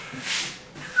Don't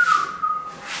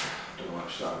know what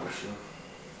to start with.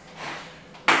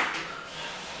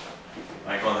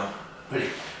 Right, go on then.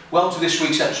 Brilliant. Welcome to this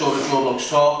week's episode of Joe Blogs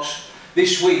Talks.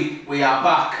 This week we are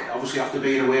back, obviously after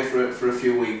being away for a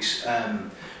few weeks, to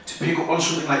pick up on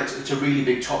something like it's a really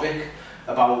big topic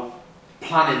about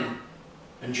planning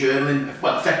and journaling,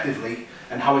 well, effectively,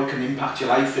 and how it can impact your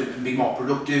life and be more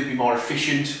productive, be more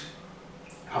efficient,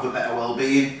 have a better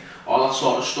well-being, all that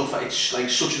sort of stuff. It's like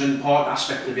such an important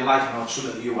aspect of your life, and it's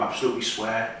something that you absolutely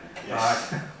swear.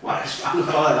 Yes. Right. What? I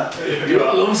love that. You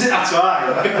loves it, that's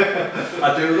why.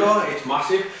 I do though, it's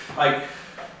massive. Like,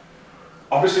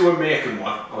 obviously we're making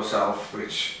one ourselves,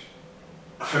 which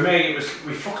for me,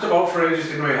 we fucked about for ages,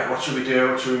 didn't we? Like, what should we do?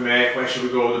 What should we make? Where should we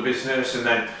go with the business? And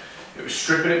then it was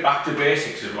stripping it back to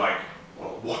basics of like,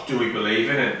 well, what do we believe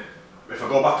in? And if I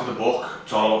go back to the book,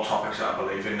 it's all about topics that I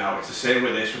believe in now. It's the same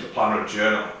with this, with the planner and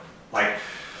journal. Like,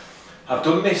 I've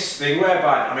done this thing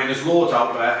whereby, I mean, there's loads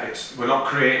out there. We're not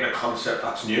creating a concept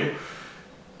that's new.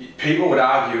 People would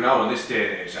argue now in this day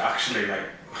and age, actually, like,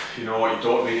 you know what, you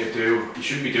don't need to do, you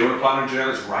shouldn't be doing a planner and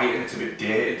journal, it's writing, it's a bit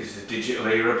dated, it's the digital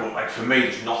era, but like for me,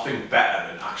 there's nothing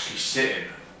better than actually sitting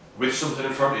with something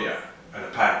in front of you and a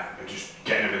pen and just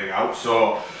getting everything out.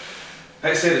 So,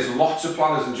 let's say there's lots of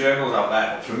planners and journals out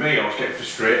there, but for me, I was getting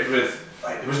frustrated with,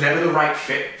 like, it was never the right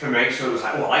fit for me, so it was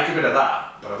like, oh, I like a bit of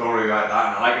that, but I don't really like that,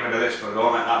 and I like a bit of this, but I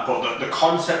don't like that, but the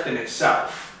concept in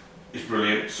itself is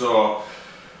brilliant. So,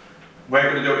 we're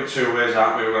going to do it in two ways,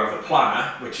 aren't we? We're going to have the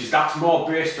planner, that's more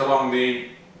based along the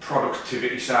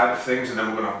productivity side of things, and then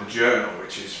we're going to have the journal,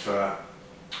 which is for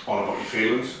all about your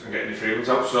feelings and getting your feelings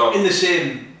out. So in the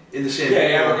same.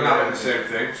 Yeah, we're going to have it in the same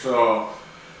thing. So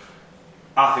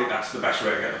I think that's the best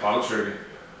way to get the balance, really.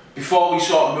 Before we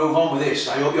sort of move on with this,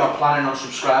 I hope you're planning on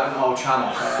subscribing to our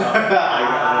channel.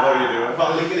 I know what you're doing.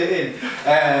 About linking it in.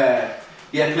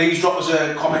 Yeah, please drop us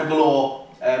a comment below.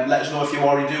 Let us know if you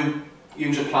already do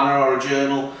use a planner or a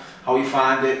journal, how you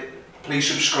find it. Please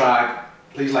subscribe,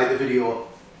 please like the video,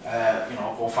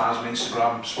 go find us on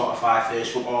Instagram, Spotify,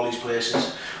 Facebook, all these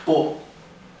places. But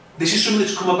this is something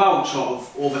that's come about sort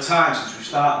of over time since we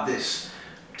started this,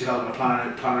 developing a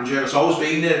planner and journal. It's always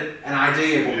been an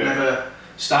idea, but never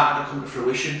started to come to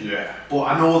fruition. Yeah. But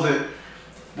I know that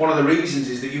one of the reasons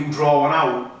is that you draw one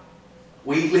out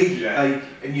weekly,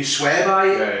 and you swear by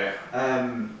it,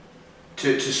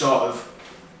 to sort of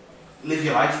live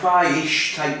your life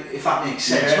by-ish type, if that makes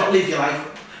sense. Not live your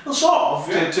life, well,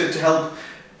 sort of, to help,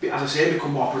 as I say,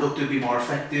 become more productive, be more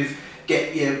effective,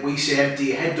 get your, we say, empty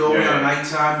your head, don't we, on a night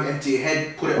time, empty your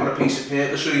head, put it on a piece of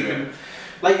paper so you can,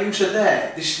 like you said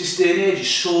there, this day and age is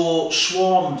so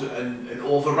swarmed and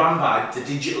overrun by the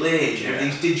digital age, and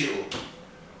everything's digital,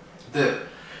 that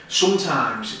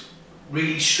sometimes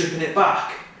really stripping it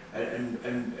back and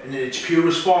in its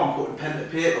purest form, putting pen to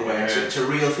paper where it's a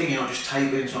real thing, you're not just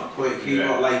typing, it's not a quick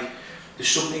keyboard, like there's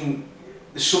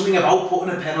something about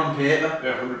putting a pen on paper.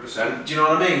 Yeah, 100%. Do you know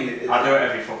what I mean? I do it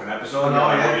every fucking episode,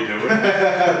 what you're doing.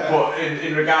 But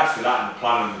in regards to that and the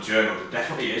plan and the journal, it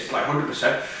definitely is, like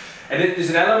 100%. And there's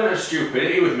an element of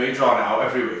stupidity with me drawing it out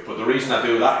every week, but the reason I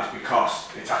do that is because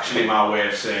it's actually my way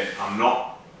of saying I'm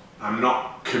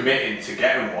not committing to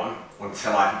getting one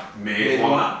until I've made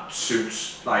one that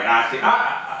suits. Like, I think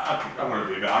I'm going to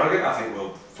be a bit arrogant. I think we'll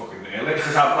fucking nail it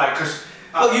because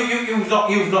well,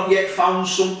 you've not yet found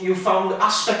you've found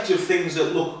aspects of things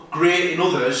that look great in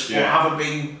others, but haven't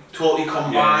been totally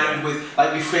combined with,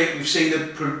 like we've seen the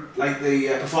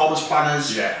performance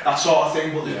planners, that sort of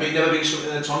thing. But there's never been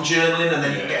something that's on journaling, and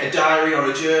then you get a diary or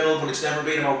a journal, but it's never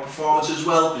been about performance as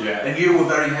well. And you were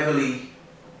very heavily.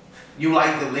 You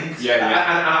like the linked, and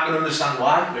I can understand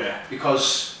why,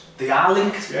 because they are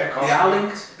linked. They are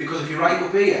linked, because if you write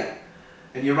up here,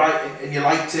 and you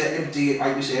like to empty,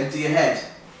 like we say, empty your head,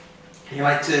 and you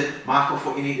like to mark off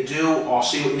what you need to do, or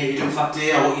see what you need to do for that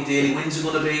day, or what your daily wins are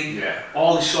going to be,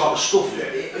 all this sort of stuff,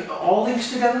 it all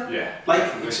links together. Like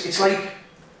it's like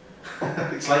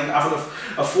it's like having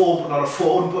a phone, but not a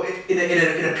phone, but in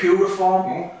a purer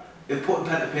form. You're putting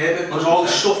pen to paper, because all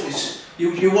this stuff is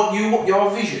your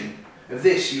vision of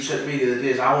this. You said to me the other day,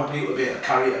 is I want people to be able to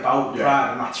carry it about with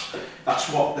pride, and that's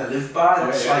what they live by.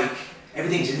 That's like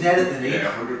everything's in there that they need.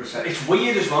 100%. It's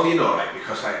weird as well,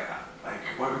 because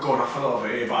we're going off a little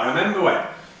bit here, but I remember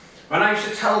when I used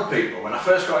to tell people, when I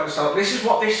first got into self, this is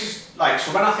what this is like.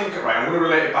 So when I think of I'm going to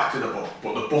relate it back to the book,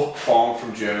 but the book formed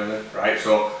from journaling, right?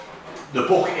 So the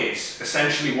book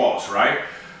was, right?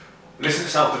 Listen to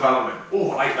self-development.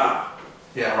 Oh, I like that.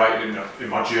 I write it in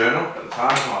my journal at the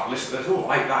time. I listen to this. Oh,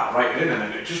 I like that. I write it in, and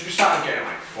then it just started getting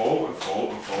like full and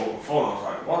full and full and full. And I was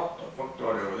like, what fuck do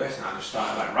I do with this? And I just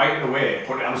started like writing away,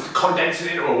 I was condensing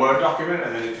it into a Word document,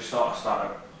 and then it just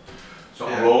started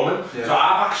sort of rolling. Yeah. So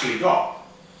I've actually got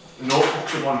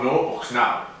notebooks upon notebooks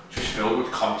now, just filled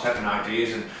with content and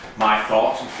ideas and my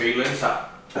thoughts and feelings that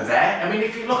are there. I mean,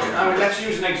 if you look at, let's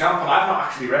use an example. I've not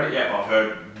actually read it yet, but I've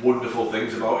heard wonderful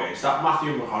things about it. It's that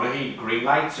Matthew McConaughey, Green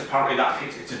Lights. Apparently,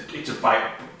 it's a bite.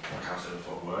 I can't say the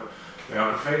full word.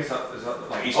 Biography. Is that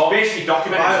like he's basically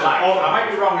documented his life. I might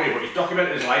be wrong here, but he's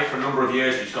documented his life for a number of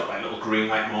years. He's got like little green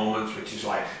light moments, which is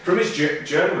like from his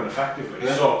journaling, effectively.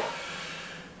 Yeah. So,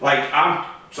 like I'm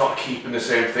sort of keeping the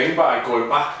same thing by going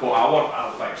back, but I want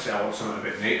something a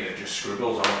bit neater than just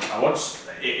scribbles.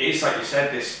 It is like you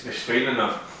said, this feeling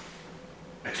of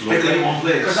it's lovely in one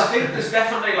place. Because I think there's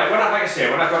definitely when I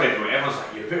got into it, everyone's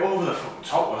like, you're a bit over the fucking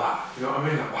top with that. You know what I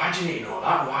mean? Like, why do you need to know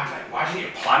that? Why do you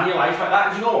need to plan your life like that?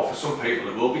 And you know what? For some people,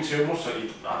 it will be too much. Like,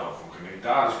 I don't fucking need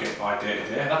that. I just get by day to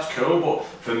day. That's cool, but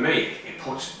for me, it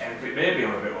puts maybe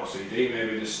I'm a bit OCD.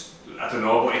 Maybe just I don't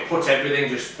know, but it puts everything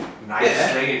just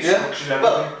nicely. It structures everything.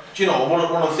 Well, do you know one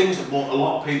of the things that a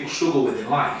lot of people struggle with in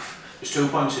life? There's 2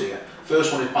 points here.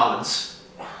 First one is balance.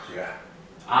 Yeah.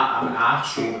 I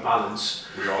struggle with balance.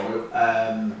 We all do.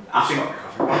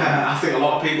 I think a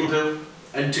lot of people do.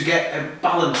 And to get a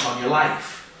balance on your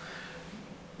life,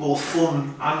 both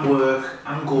fun and work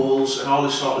and goals and all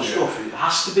this sort of stuff, it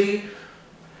has to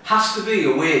be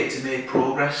a way to make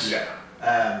progress. Yeah.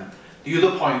 The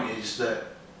other point is that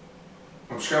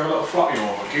I'm just going to have a little floppy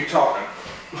over. Keep talking.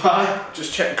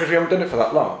 Just checking because we haven't done it for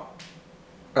that long.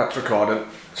 That's recording.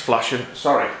 It's flashing.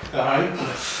 Sorry. Alright.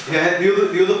 Yeah.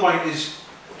 The other point is,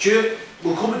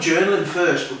 we'll come at journaling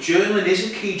first, but journaling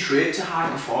is a key trait to high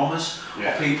performers.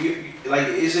 Yeah. Or people,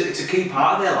 it's a key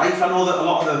part of their life. I know that a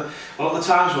lot of the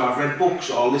times where I've read books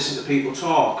or listened to people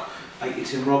talk, like your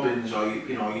Tim Robbins or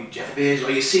your Jeff Bezos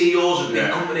or your CEOs of big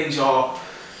companies or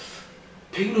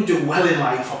people who do well in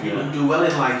life or people who do well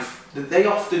in life, that they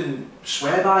often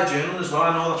swear by journaling as well.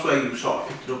 I know that's where you sort of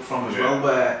picked it up from as well,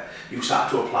 where you start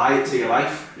to apply it to your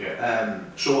life. Yeah.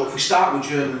 So if we start with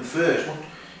journaling first,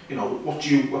 what do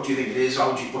you think it is?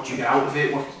 What do you get out of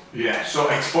it? Yeah, so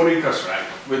it's funny because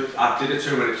I did a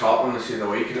 2-minute talk on this the other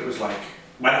week, and it was like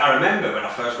I remember when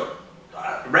I first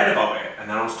I read about it and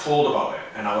then I was told about it,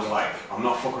 and I was like, I'm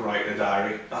not fucking writing a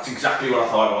diary. That's exactly what I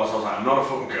thought it was. I was like, I'm not a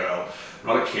fucking girl, I'm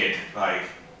not a kid. Like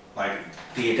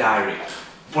dear diary.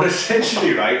 But essentially,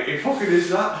 it fucking is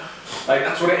that. Like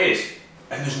that's what it is,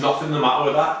 and there's nothing the matter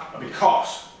with that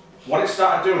because what it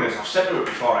started doing is I've said to it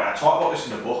before. I talk about this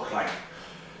in the book. Like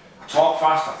I talk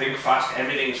fast, I think fast.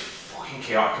 Everything's fucking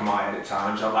chaotic in my head at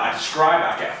times. I describe it.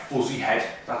 I get a fuzzy head.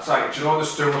 That's like, do you know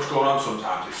there's too much going on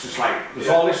sometimes? It's just like there's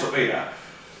all this up here,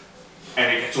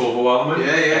 and it gets overwhelming.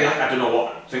 I don't know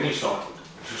what thing you start.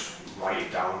 Just write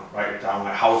it down. Like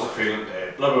how's it feeling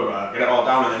today? Blah blah blah. Get it all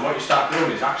down, and then what you start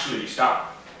doing is actually you start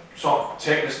sort of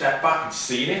taking a step back and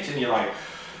seeing it, and you're like,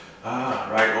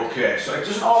 okay. So it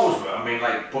doesn't always work. I mean,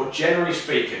 but generally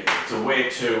speaking, it's a way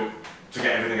to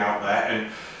get everything out there,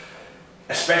 and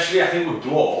especially I think with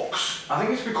blokes, I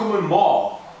think it's becoming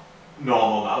more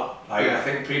normal now. I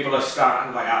think people are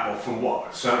starting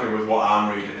certainly with what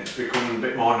I'm reading, it's becoming a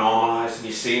bit more normalised, and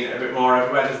you're seeing it a bit more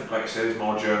everywhere. There's, like I say, there's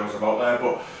more journals about there,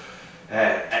 but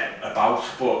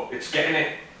it's getting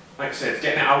it. Like I said, it's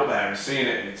getting it out there and seeing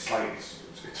it, and it's like it's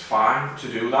fine to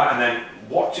do that. And then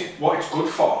what it's good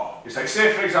for is like,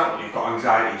 say for example, you've got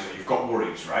anxieties or you've got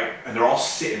worries, right? And they're all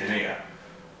sitting in here.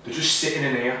 They're just sitting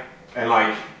in here, and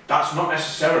that's not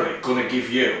necessarily gonna give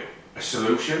you a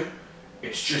solution.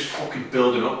 It's just fucking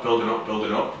building up.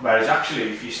 Whereas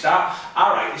actually, if you start,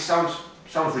 alright, this sounds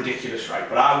ridiculous, right?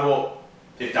 But I wrote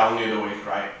it down the other week,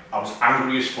 right? I was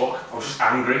angry as fuck. I was just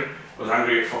angry. I was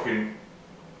angry at fucking.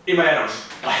 In my head, I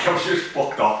was just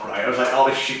fucked off, right? I was like, all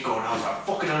this shit going on. I was like, I'm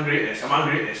fucking angry at this. I'm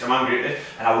angry at this.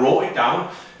 And I wrote it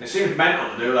down. And it seemed mental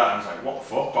to do that. I was like, what the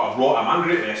fuck? But I wrote, I'm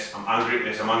angry at this. And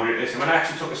when I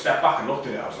actually took a step back and looked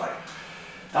at it, I was like,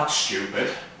 that's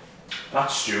stupid.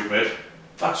 Actually,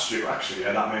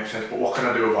 yeah, that makes sense. But what can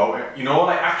I do about it?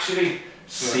 Actually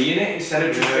seeing it instead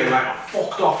of just being like, I'm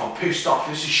fucked off, I'm pissed off,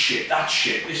 this is shit, that's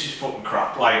shit, this is fucking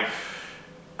crap.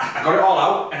 I got it all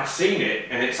out and I seen it,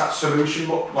 and it's that solution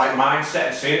mindset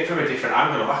and seeing it from a different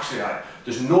angle of actually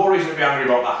there's no reason to be angry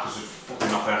about that because there's fucking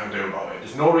nothing I can do about it.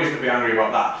 There's no reason to be angry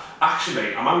about that.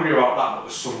 Actually, I'm angry about that, but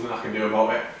there's something I can do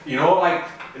about it.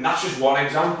 And that's just one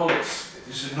example.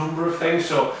 There's a number of things.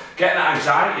 So getting that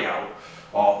anxiety out,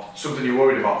 or something you're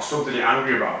worried about, or something you're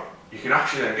angry about, you can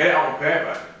actually then get it out on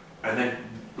paper, and then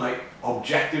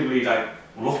objectively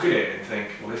look at it and think,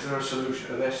 well, is there a solution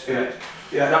to this? Yeah.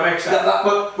 Yeah, that makes sense.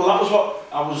 Well, that was what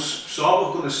I was sort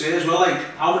of going to say as well. Like,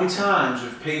 how many times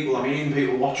have people, I mean, even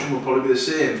people watching will probably be the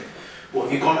same, but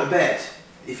have you gone to bed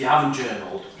if you haven't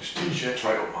journaled? This t-shirt's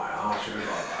right up my arse, you know,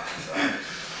 like that.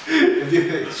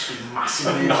 It's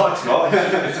massive. No, it's not.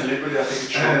 It's literally, I think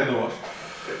it's showing the watch.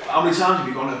 How many times have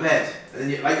you gone to bed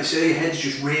and then, like you say, your head's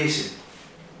just racing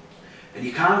and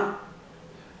you can't,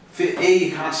 A,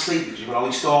 you can't sleep because you've got all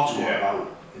these thoughts going about,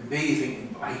 and B, you're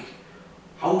thinking, like,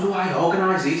 how do I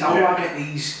organise these? How do I get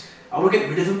these? How do I get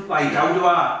rid of them? Like, how do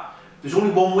I? There's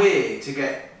only one way to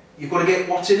get. You've got to get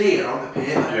what's in here on the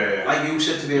paper. Like you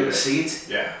said, to be able to see it.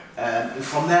 Yeah. And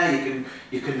from there,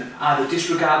 you can either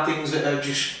disregard things that are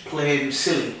just plain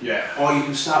silly. Yeah. Or you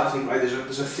can start to think, right,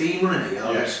 there's a theme running here.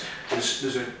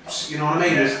 There's a, you know what I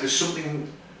mean? There's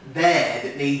something there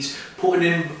that needs putting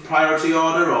in priority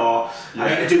order, or I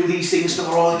need to do these things that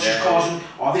are all just causing,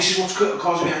 or this is what's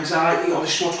causing me anxiety, or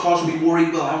this is what's causing me worry.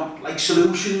 Well, how, like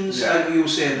solutions, like you were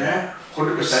saying there.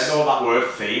 100% though, that word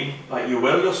theme, like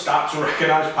you'll start to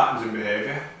recognise patterns in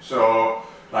behaviour. So,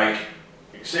 like,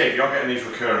 say if you're getting these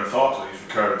recurrent thoughts or these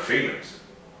recurrent feelings,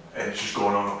 and it's just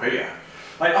going on up here.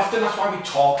 Like often that's why we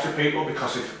talk to people,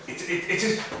 because if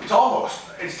it's almost,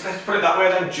 let's put it that way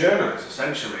then, journaling is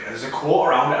essentially, there's a quote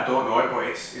around it, I don't know it, but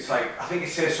it's like, I think it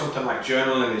says something like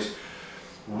journaling is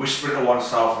whispering to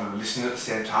oneself and listening at the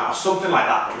same time, or something like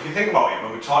that. But if you think about it,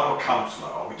 when we talk to a counsellor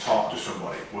or we talk to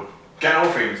somebody, we're getting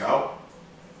our feelings out,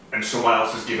 and someone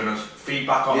else has given us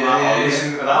feedback on that, or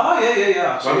listening to that. Oh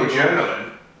yeah. When we're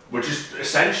journaling, we're just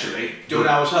essentially doing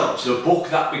it ourselves. The book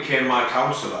that became my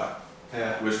counsellor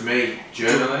was me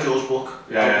journaling. Joe's book.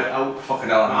 Yeah. Fucking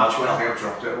hell, I think I've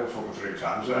dropped it about fucking 3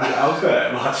 times.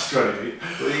 March 20.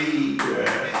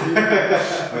 I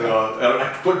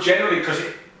know. But generally, because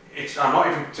it's, I'm not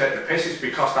even taking the piss, it's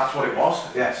because that's what it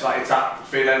was. Yeah. It's like, it's that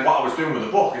feeling. What I was doing with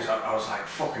the book is I was like,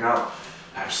 fucking hell,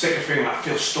 I'm sick of feeling like I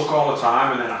feel stuck all the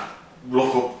time, and then I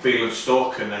look up feeling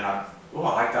stuck, and then I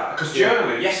like that. Because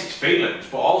journaling, yes, it's feelings,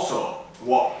 but also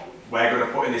what we're going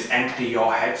to put in this empty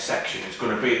your head section is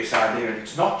going to be this idea, and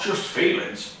it's not just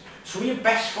feelings. Some of your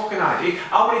best fucking ideas.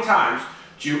 How many times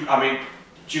do you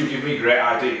give me great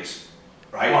ideas?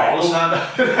 Right? All the time.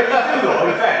 You do though,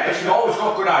 in fairness, you've always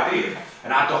got good ideas.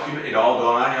 And I document it all,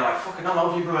 don't I? And you're like, fucking hell, how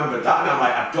have you remembered that? And I'm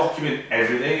like, I document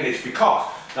everything, and it's because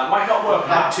that might not work.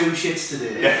 I had 2 shits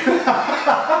today.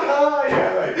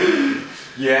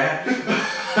 Yeah.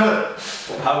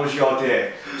 How was your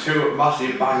day? 2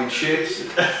 massive banging shits.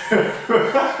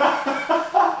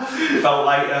 Felt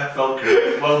lighter, felt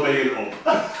great, well-being up.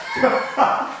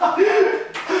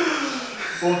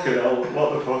 Fucking hell, what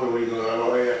the fuck are we doing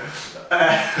out here?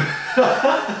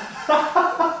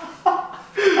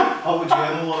 How would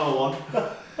journal 101?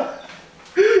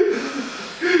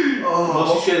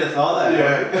 What's your thought there?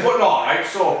 Yeah. But no, right,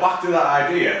 so back to that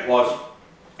idea was,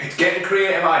 it's getting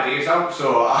creative ideas out,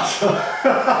 so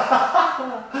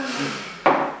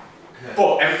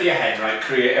but empty your head, right,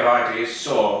 creative ideas,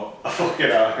 so I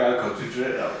can't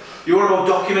concentrate now. You want about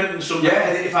documenting something,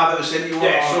 if I've ever seen you want.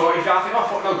 Yeah, so if I think I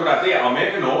fucking have a good idea, I'll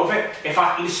make a note of it. If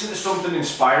I listen to something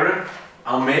inspiring,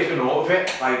 I'll make a note of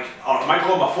it, like, or I might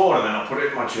go on my phone and then I'll put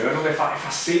it in my journal. If I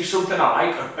see something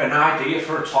I like, an idea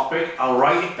for a topic, I'll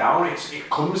write it down. It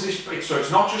comes this, so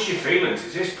it's not just your feelings,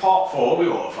 it's this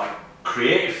portfolio of like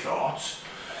creative thoughts,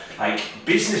 like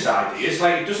business ideas.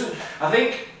 Like, it doesn't, I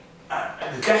think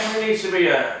there definitely needs to be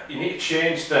you need to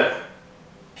change the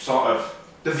sort of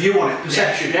the view on it,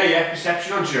 perception.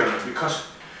 Perception on journaling, because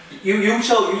you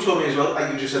told me as well,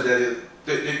 like you just said there,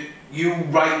 that you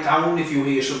write down if you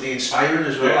hear something inspiring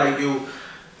as well. Like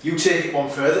you take it one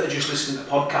further to just listening to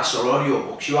podcasts or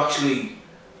audiobooks. You actually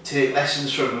take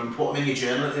lessons from them and put them in your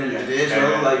journal at the end of the day as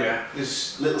well.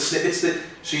 There's little snippets that,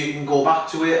 so you can go back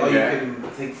to it, or you can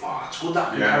think, oh, it's good that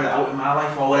I can carry that out in my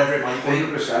life, or whatever it might be.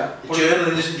 100%.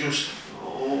 Journaling isn't just,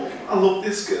 oh, I love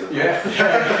this girl. Yeah,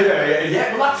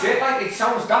 well that's it, like, it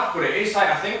sounds daft, but it is, like,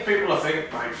 I think people will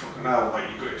think, like, fucking hell, like,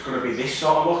 it's going to be this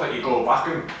sort of look, like, you go back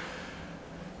and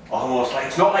almost, like,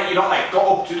 it's not like, you're not, like, got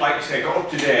up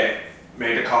today,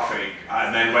 made a coffee,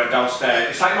 and then went downstairs.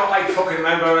 It's like, not like fucking,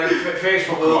 remember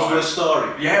Facebook was a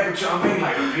story. Yeah, but you know what I mean,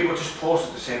 like, people just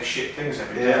posted the same shit things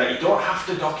every day. Like, you don't have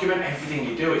to document everything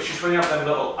you do. It's just when you have them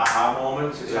little aha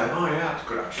moments, it's like, oh yeah, that's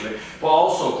good actually. But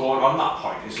also, going on that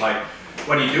point, is like,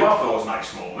 when you do have those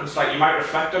nice moments, like, you might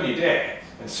reflect on your day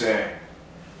and say,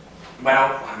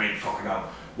 well, I mean, fucking hell,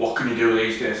 what can you do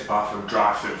these days apart from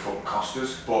drive through fucking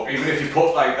Costa's? But even if you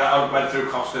put, like, that, I went through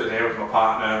Costa today with my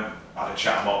partner, had a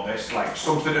chat about this, like,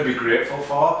 something to be grateful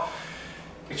for.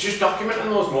 it's just documenting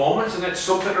those moments, and it's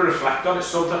something to reflect on. It's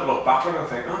something to look back on and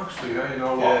think, oh, actually, yeah, you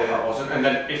know what, that wasn't. And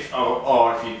then if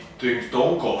things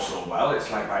don't go so well,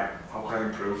 it's like, how can I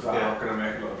improve that? How can I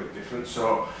make it a little bit different?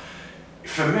 So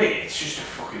for me, it's just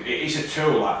it is a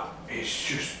tool that it's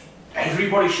just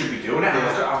everybody should be doing it.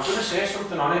 I was going to say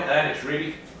something on it then. It's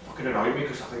really fucking annoyed me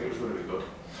because I think it was going to be good.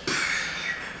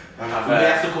 And we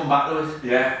have to come back to it.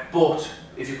 Yeah. But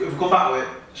if we come back to it,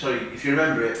 sorry, if you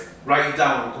remember it, write it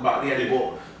down and we'll come back to the end.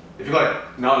 But if you got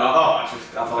it, no. I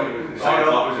thought it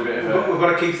was a bit of a. We've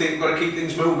got to keep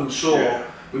things moving. So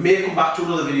we may come back to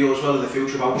another video as well in the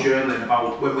future about journaling,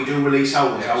 about when we do release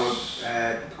our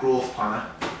growth planner.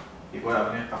 You've got it,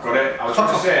 haven't you? I've got it. I was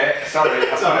going to say,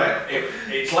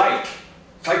 it's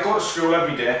like going to school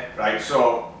every day, right?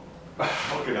 So,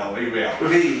 fucking hell, here we are.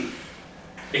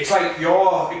 It's like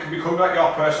it can become like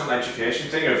your personal education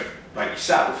thing of like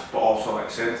yourself, but also like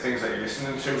say the things that you're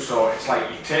listening to. So it's like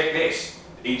you take this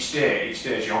each day as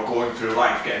you're going through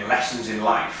life, getting lessons in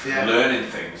life, learning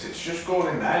things. It's just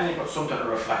going in there and you've got something to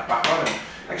reflect back on. And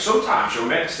like sometimes you'll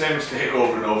make the same mistake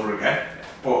over and over again.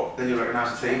 But then you recognise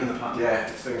the theme in the plan. Yeah,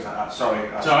 it's things like that. Sorry.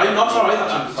 It's alright, not sorry.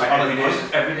 That's like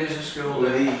every day's a school.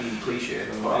 Really cliche.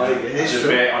 It's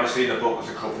true. Honestly, the book was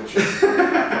a coverage. It's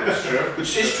true.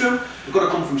 Which is true. We've got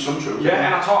to come from some truth. Yeah,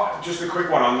 and I talk just a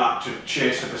quick one on that to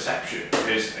change the perception.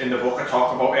 Is in the book I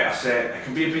talk about it. I say it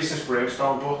can be a business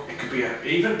brainstorm book. It could be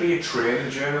even be a training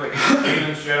journal. It could be a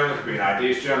feelings journal. It could be an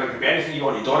ideas journal. It could be anything you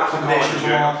want. You don't have to call it a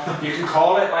journal. You can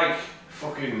call it like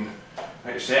fucking.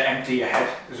 Like you say, empty your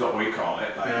head is what we call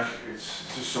it. Like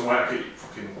it's just somewhere to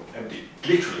fucking empty,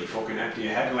 literally fucking empty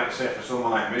your head. And like I say, for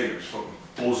someone like me who's fucking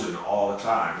buzzing all the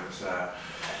time, it's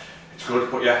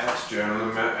good. But yeah, that's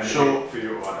journaling. And so for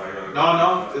you,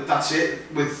 no, that's it.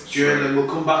 With journaling, we'll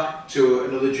come back to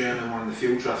another journaling one in the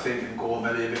future, I think, and go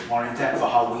maybe a bit more in depth for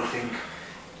how we think.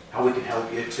 How we can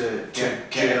help you to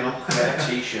journal. Get a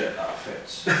t-shirt that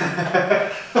fits.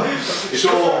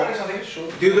 So,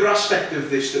 the other aspect of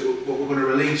this that what we're going to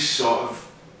release, sort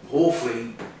of,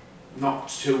 hopefully, not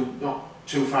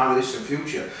too far in the distant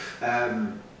future,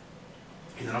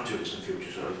 in the not too distant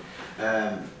future,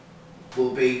 sorry,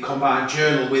 will be combined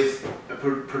journal with a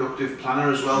productive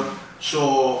planner as well.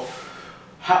 So,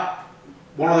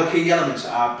 one of the key elements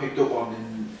that I picked up on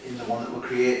in the one that we're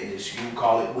creating is you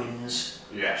call it wins.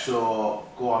 Yeah. So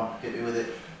go on, hit me with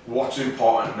it. What's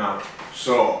important now?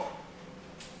 So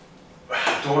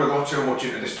I don't want to go too much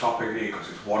into this topic here because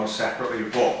it's one separately,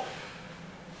 but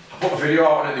I put a video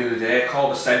out on it the other day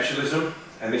called Essentialism,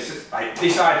 and this is like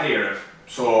this idea of,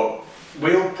 so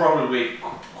we'll probably,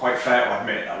 quite fair to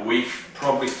admit that we've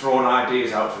probably thrown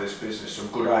ideas out for this business, some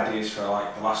good ideas for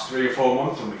like the last 3 or 4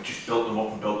 months, and we've just built them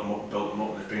up and built them up and built them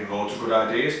up, and there's been loads of good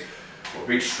ideas, but we've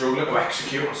been struggling to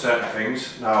execute on certain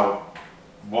things. Now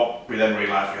what we then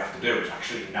realised we have to do is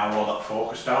actually narrow that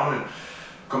focus down and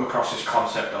come across this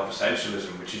concept of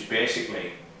essentialism, which is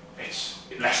basically, it's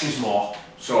less is more.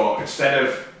 So instead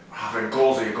of having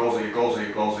goals to do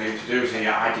is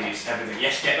your ideas, everything,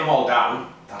 yes, get them all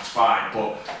down, that's fine,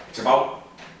 but it's about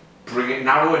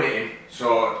narrowing it in.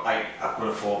 So like, I'm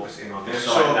going to focus in on this.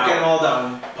 So like get them all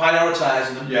down,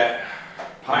 prioritising them. Yeah.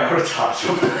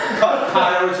 Prioritising them.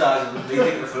 Prioritising them, you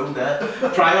think of the food there.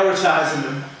 Prioritising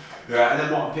them. Yeah. And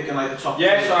then what, I'm picking like the top 3?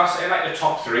 Yeah, so I say like the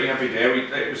top 3 every day.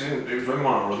 It was in one of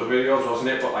our other videos, wasn't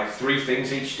it? But like 3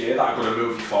 things each day that are going to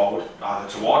move you forward, either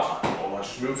towards that goal or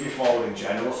just move you forward in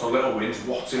general. So little wins,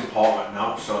 what's important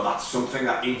now. So that's something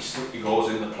that instantly goes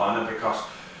in the planner, because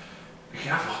we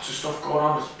can have lots of stuff going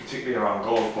on, particularly around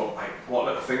goals, but like what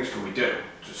little things can we do?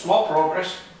 Just small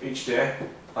progress each day,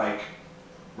 like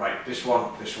right, this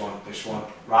one,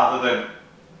 rather than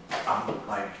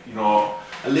like, you know,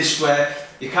 a list where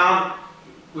you can't,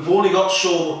 we've only got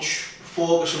so much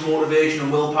focus and motivation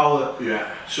and willpower.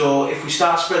 Yeah. So if we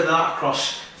start spreading that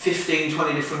across 15,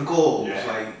 20 different goals,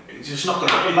 like it's just not going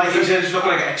to, like you said, it's not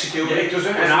going to get executed. Yeah, it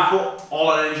doesn't. If we put all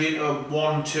our energy into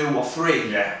 1, 2 or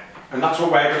 3. Yeah. And that's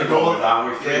what we're going to go with that,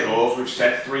 with 3 goals. We've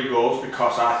set 3 goals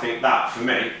because I think that, for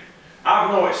me,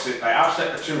 I've noticed it, like I've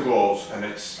set the 2 goals, and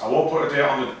I won't put a date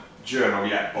on the journal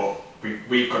yet, but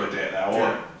we've got a date there. I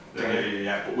won't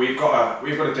yet, but we've got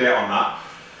a date on that,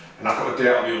 and I've got a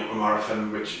date on the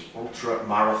ultra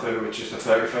marathon, which is the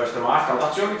 31st of March. Now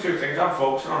that's the only 2 things I'm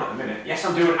focusing on at the minute. Yes,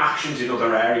 I'm doing actions in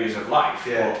other areas of life,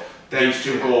 but these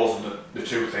 2 goals are the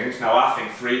 2 things. Now I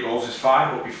think 3 goals is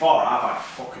fine, but before I've had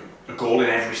fucking a goal in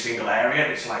every single area,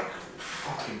 and it's like,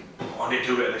 fucking, I need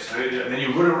to do it this, and then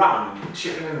you run around and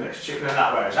chipping in this, chipping in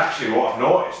that, whereas actually what I've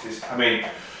noticed is, I mean,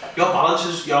 your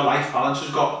life balance has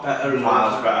got better as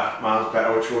well. Miles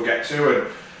better, which we'll get to, and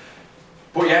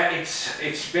But yeah,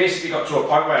 it's basically got to a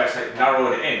point where it's like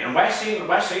narrowed it in, and we're seeing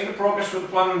the progress with the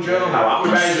plan and journal now.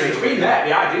 Aren't we? It's been there.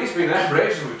 The idea's been there for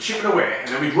ages. We're chipping away, and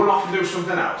then we'd run off and do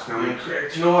something else. And then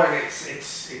you know,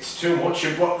 it's too much.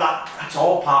 But that's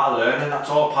all part of learning. That's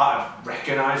all part of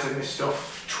recognising this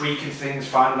stuff, tweaking things,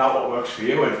 finding out what works for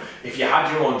you. And if you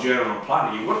had your own journal and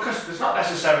planner, you would, because it's not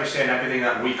necessarily saying everything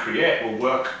that we create will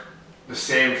work the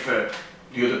same for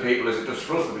the other people as it does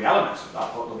for us. There'll be elements of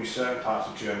that, but there'll be certain parts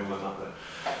of journaling that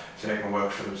they can work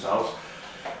for themselves.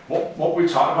 What we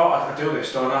talk about, I do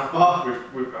this, don't I?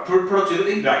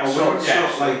 Productivity. Right,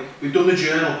 like we've done the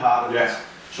journal part of it.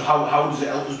 So how does it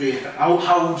help us be how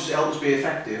does it help us be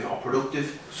effective or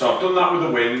productive? So I've done that with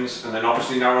the wins, and then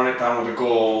obviously narrowing it down with the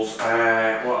goals.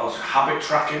 What else? Habit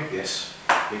tracking. Yes,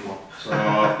 big one. So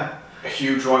a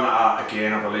huge one. I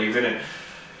believe in it.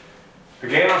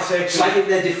 Again, I'll say slightly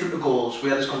they're different to goals. We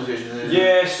had this conversation.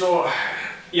 Yeah, so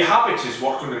your habits is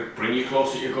what's going to bring you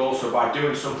closer to your goals. So by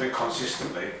doing something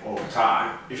consistently over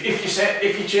time, if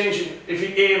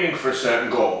you're aiming for a certain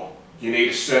goal, you need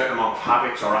a certain amount of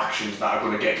habits or actions that are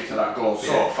going to get you to that goal.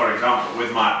 So, for example,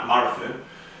 with my marathon,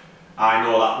 I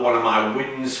know that one of my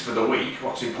wins for the week,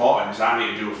 what's important is I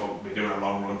need to do if I'll be doing a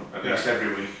long run at least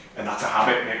every week, and that's a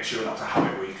habit. Make sure that's a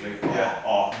habit weekly,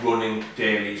 or running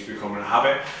daily is becoming a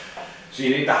habit. So you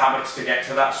need the habits to get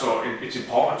to that, so it's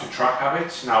important to track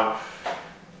habits. Now,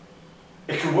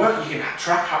 it can work, you can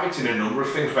track habits in a number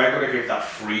of things. We're going to give that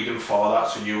freedom for that,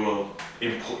 so you will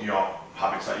input your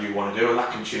habits that you want to do, and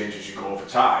that can change as you go over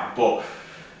time. But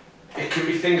it could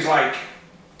be things like,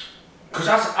 because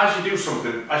as you do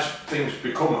something, as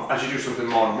you do something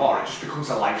more and more, it just becomes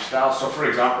a lifestyle. So for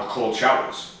example, cold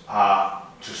showers are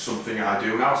just something I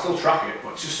do now. I still track it,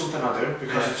 but it's just something I do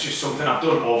because it's just something I've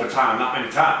done over time, that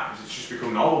many times. It's just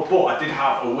become normal. But I did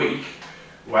have a week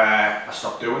where I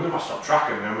stopped doing them, I stopped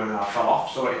tracking them, and then I fell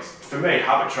off. So it's, for me,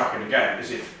 habit tracking again is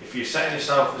if you're setting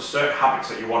yourself the certain habits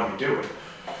that you want to be doing,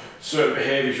 certain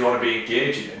behaviours you want to be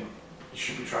engaging in, you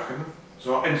should be tracking them.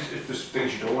 So, and if there's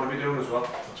things you don't want to be doing as well,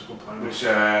 that's a good point. Which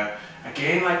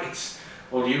again, like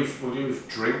we'll use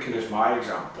drinking as my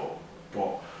example,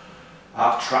 but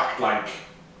I've tracked like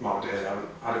amount of days I haven't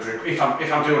had a drink. If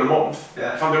I'm doing a month,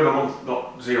 if I'm doing a month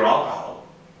not zero alcohol,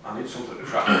 I need something to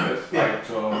track it with. Like,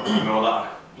 so I know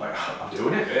that I'm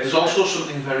doing it. There's also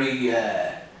something very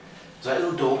there's like a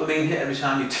little dopamine hit every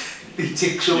time you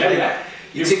tick something.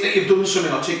 You tick that you've done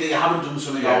something, or tick that you haven't done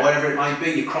something, or whatever it might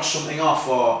be. You cross something off,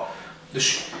 or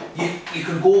you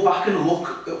can go back and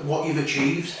look at what you've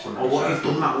achieved, 100%. Or what you've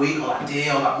done that week, or that day,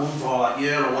 or that month, or that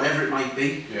year, or whatever it might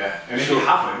be. Yeah, and if you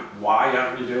haven't, why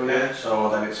aren't you doing it? So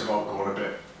then it's about going a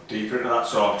bit deeper into that.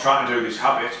 So I'm trying to do these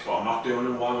habits, but I'm not doing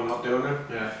them. Why am I not doing them?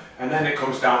 Yeah. And then it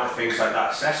comes down to things like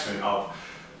that assessment of,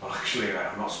 well, actually,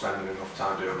 I'm not spending enough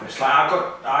time doing this. Like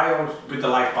I always, with the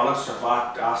life balance stuff,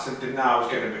 I said, didn't I was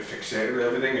getting a bit fixated with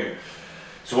everything, and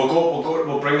so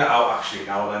we'll bring that out actually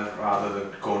now then, rather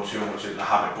than going too much into the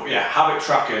habit. But yeah, habit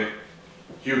tracking,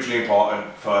 hugely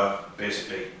important for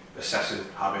basically assessing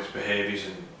habits, behaviours,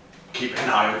 and keeping an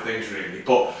eye on things really.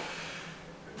 But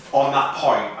on that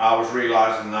point, I was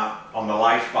realising that on the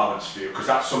life balance view, because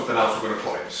that's something else we're going to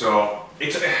put in. So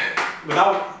it's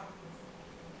without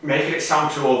making it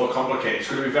sound too overcomplicated, it's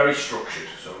going to be very structured.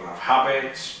 So we're going to have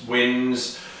habits,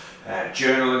 wins,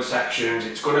 journaling sections.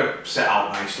 It's going to set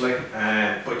out nicely,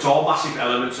 but it's all massive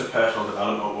elements of personal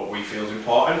development, what we feel is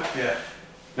important. Yeah.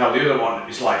 Now the other one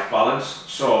is life balance.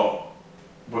 So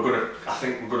I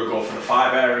think we're going to go for the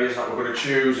 5 areas that we're going to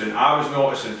choose. And I was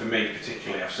noticing, for me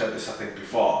particularly, I've said this I think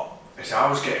before, is I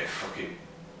was getting fucking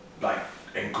like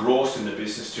engrossed in the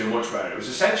business too much, where it was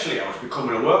essentially I was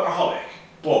becoming a workaholic,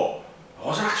 but I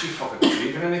wasn't actually fucking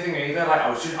achieving anything either. Like it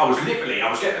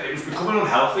was becoming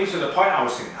unhealthy. So the point I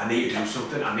was thinking, I need to do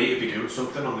something. I need to be doing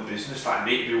something on the business. Like I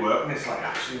need to be working. It's like,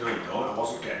 actually no, you don't. I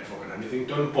wasn't getting fucking anything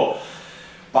done. But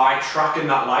by tracking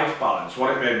that life balance,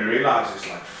 what it made me realise is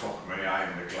like, fuck me, I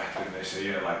am neglecting this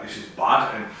here. Like this is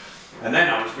bad. And then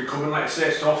I was becoming, like I say,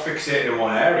 so fixated in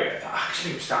one area that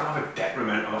actually was starting to have a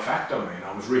detrimental effect on me. And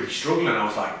I was really struggling. I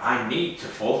was like, I need to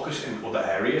focus in other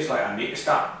areas. Like I need to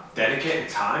start dedicating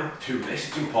time to this,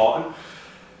 it's important.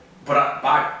 But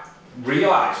by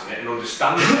realising it and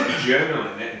understanding it and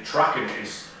journaling it and tracking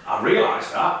it, I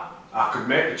realised that I could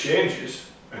make the changes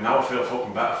and now I feel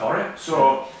fucking better for it.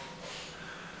 So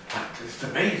for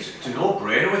me, it's a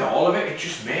no-brainer with all of it. It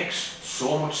just makes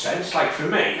so much sense. Like for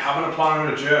me, having a planner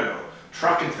and a journal,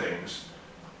 tracking things,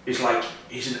 is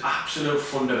an absolute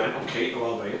fundamental key to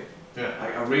well-being. Yeah.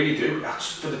 Like I really do.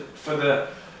 That's for the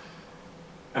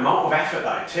amount of effort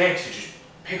that it takes to just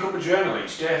pick up a journal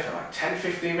each day for like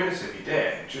 10-15 minutes of your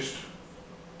day, just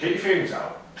get your feelings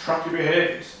out, track your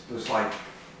behaviours. There's like,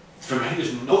 for me,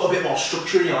 there's Put a nothing. bit more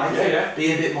structure in your life. Yeah.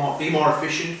 Be more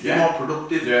efficient. Yeah. Be more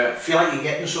productive. Yeah. Feel like you're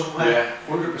getting somewhere. Yeah,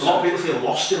 A lot of 100%. people feel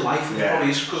lost in life, and Yeah. it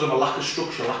probably is because of a lack of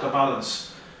structure, lack of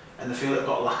balance, and they feel they've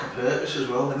got a lack of purpose as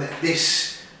well. And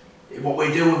what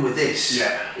we're doing with this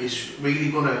is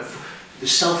really gonna.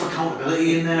 There's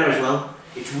self-accountability in there as well.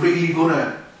 It's really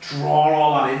gonna draw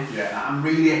all that in. Yeah. I'm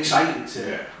really excited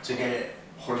to get it.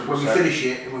 100%. When we finish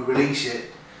it and we release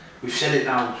it, we've said it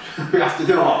now. We have to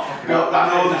do it. I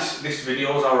know this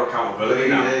video is our accountability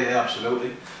now. Yeah,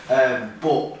 absolutely.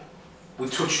 But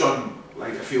we've touched on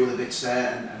like a few of the bits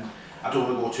there, and I don't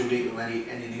want to go too deep into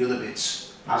any of the other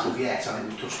bits as of yet. I think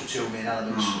we've touched the two main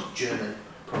elements: journey,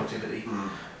 productivity.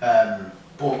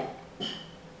 But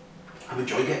I've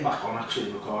enjoyed getting back on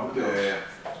actually recording. Yeah.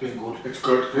 It's been good. It's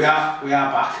good. We are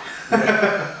back.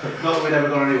 Not that we've never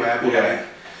gone anywhere, but like,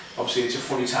 obviously it's a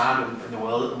funny time in the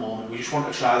world at the moment. We just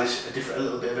want to try this a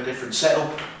little bit of a different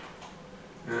setup.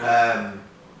 Yeah.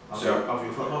 Have So-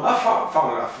 you thought about I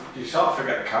found you sort of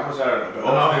forget the cameras there a bit.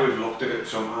 Hopefully we've looked at it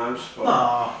sometimes. But,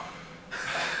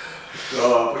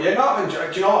 No. but yeah, no, I've enjoyed.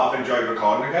 Do you know what? I've enjoyed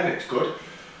recording again. It's good.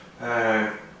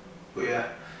 But yeah.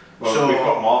 Well, So- we've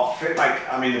got more.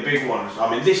 Like, I mean, the big ones. I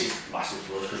mean, this is massive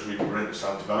for us because we're into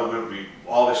self-development.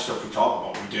 All this stuff we talk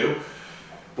about, we do.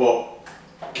 But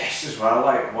guests as well.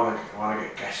 Like, want to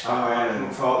get guests back in.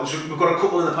 We've got a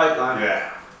couple in the pipeline.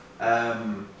 Yeah.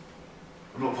 I'm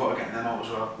looking forward to getting them out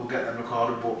as well. We'll get them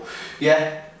recorded. But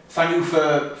yeah, thank you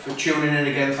for tuning in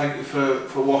again. Thank you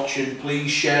for watching. Please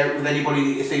share it with anybody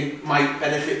that you think might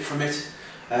benefit from it.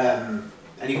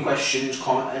 Any questions,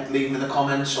 leave them in the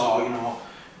comments, or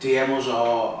DM us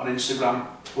or on Instagram.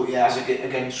 But yeah,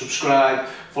 again, subscribe,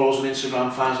 follow us on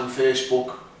Instagram, find us on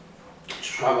Facebook,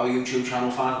 subscribe to our YouTube channel,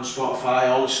 find us on Spotify,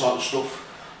 all this sort of stuff.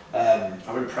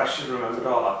 I'm impressed you've remembered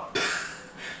all that.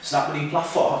 It's that many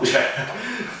platforms. Yeah.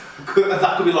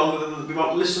 That could be longer than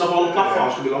the list of all the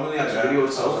platforms. Could be longer than the actual video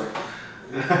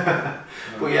itself.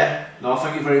 But yeah, no,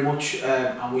 thank you very much,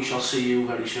 and we shall see you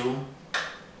very soon.